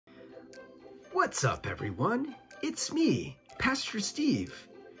What's up, everyone? It's me, Pastor Steve.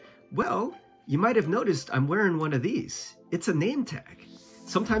 Well, you might have noticed I'm wearing one of these. It's a name tag.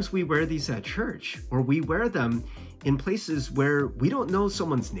 Sometimes we wear these at church, or we wear them in places where we don't know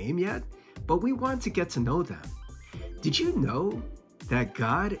someone's name yet, but we want to get to know them. Did you know that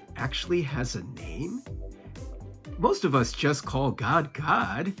God actually has a name? Most of us just call God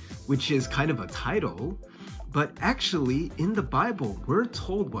God, which is kind of a title, but actually in the Bible, we're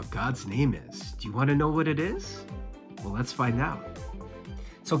told what God's name is. Do you want to know what it is? Well, let's find out.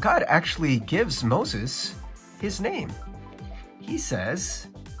 So God actually gives Moses his name. He says,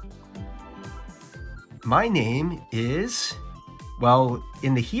 my name is, well,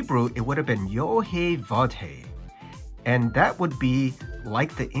 in the Hebrew, it would have been Yod-Heh-Vav-Heh. And that would be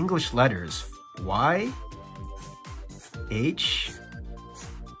like the English letters, Y, H,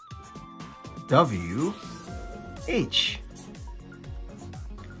 W, H.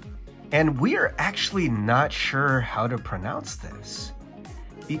 And we're actually not sure how to pronounce this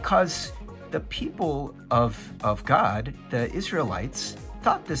because the people of God, the Israelites,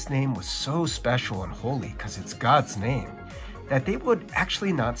 thought this name was so special and holy because it's God's name that they would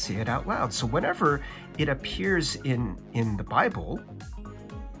actually not say it out loud. So whenever it appears in the Bible,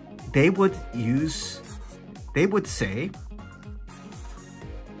 they would say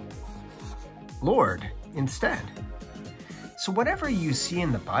Lord instead. So whenever you see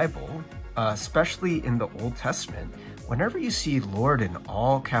in the Bible, especially in the Old Testament, whenever you see Lord in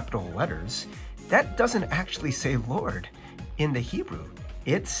all capital letters, that doesn't actually say Lord in the Hebrew.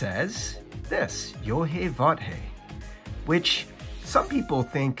 It says this, Yod-Heh-Vav-Heh, which some people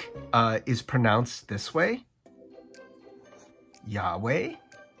think is pronounced this way, Yahweh.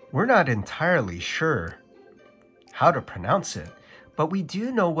 We're not entirely sure how to pronounce it, but we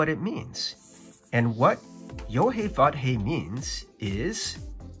do know what it means. And what Yod-Heh-Vav-Heh means is,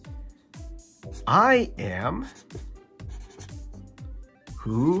 I am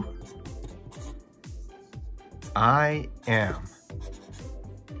who I am.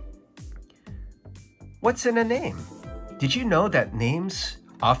 What's in a name? Did you know that names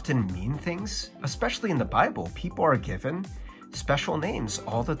often mean things? Especially in the Bible, people are given special names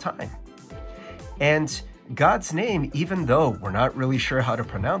all the time. And God's name, even though we're not really sure how to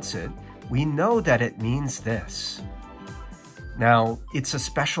pronounce it, we know that it means this. Now, it's a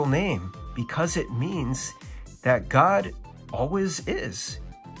special name because it means that God always is.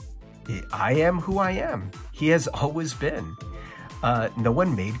 I am who I am. He has always been. No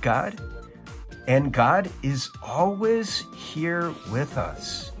one made God, and God is always here with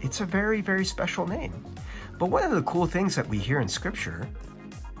us. It's a very, very special name. But one of the cool things that we hear in Scripture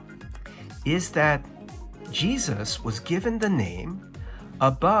is that Jesus was given the name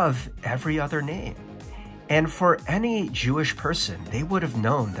above every other name. And for any Jewish person, they would have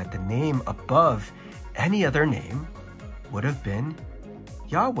known that the name above any other name would have been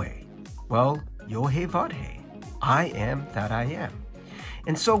Yahweh. Well, Yod-Heh-Vav-Heh, I am that I am.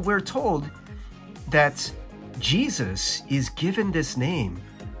 And so we're told that Jesus is given this name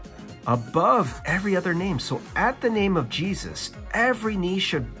above every other name. So at the name of Jesus, every knee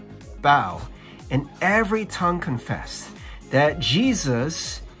should bow and every tongue confess that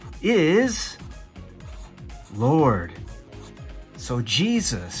Jesus is Lord. So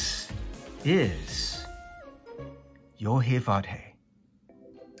Jesus is Yod-Heh-Vav-Heh,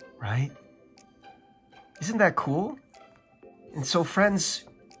 right? Isn't that cool? And so friends,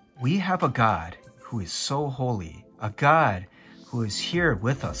 we have a God who is so holy, a God who is here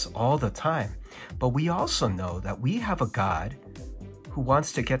with us all the time. But we also know that we have a God who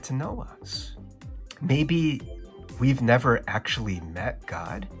wants to get to know us. Maybe we've never actually met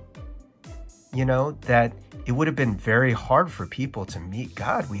God. You know, that it would have been very hard for people to meet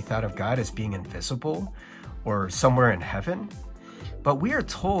God. We thought of God as being invisible or somewhere in heaven. But we are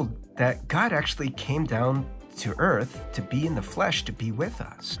told that God actually came down to earth to be in the flesh, to be with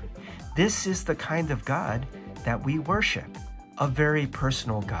us. This is the kind of God that we worship. A very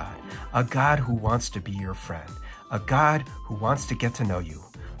personal God. A God who wants to be your friend. A God who wants to get to know you.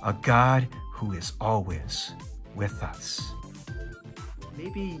 A God who is always with us.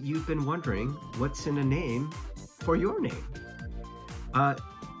 Maybe you've been wondering what's in a name for your name.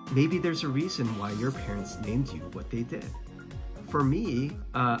 Maybe there's a reason why your parents named you what they did. For me,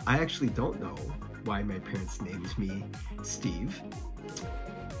 I actually don't know why my parents named me Steve.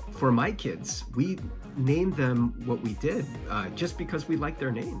 For my kids, we named them what we did just because we liked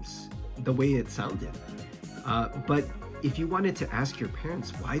their names, the way it sounded. But if you wanted to ask your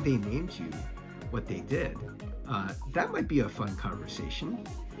parents why they named you what they did, that might be a fun conversation.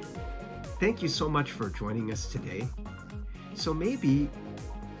 Thank you so much for joining us today. So maybe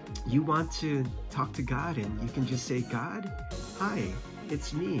you want to talk to God, and you can just say, God, hi,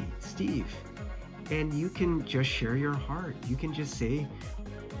 it's me, Steve. And you can just share your heart. You can just say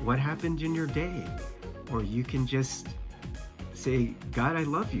what happened in your day. Or you can just say, God, I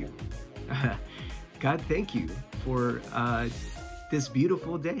love you. God, thank you for this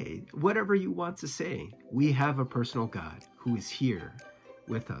beautiful day. Whatever you want to say, we have a personal God who is here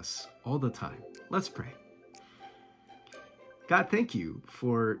with us all the time. Let's pray. God, thank you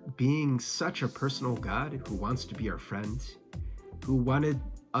for being such a personal God who wants to be our friend, who wanted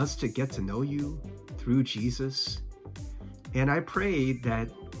us to get to know you through Jesus. And I pray that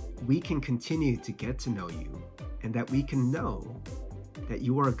we can continue to get to know you, and that we can know that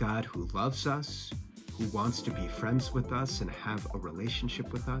you are a God who loves us, who wants to be friends with us and have a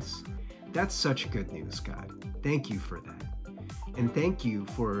relationship with us. That's such good news, God. Thank you for that. And thank you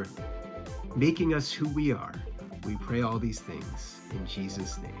for making us who we are. We pray all these things in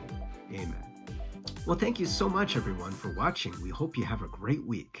Jesus' name. Amen. Well, thank you so much, everyone, for watching. We hope you have a great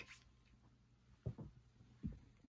week.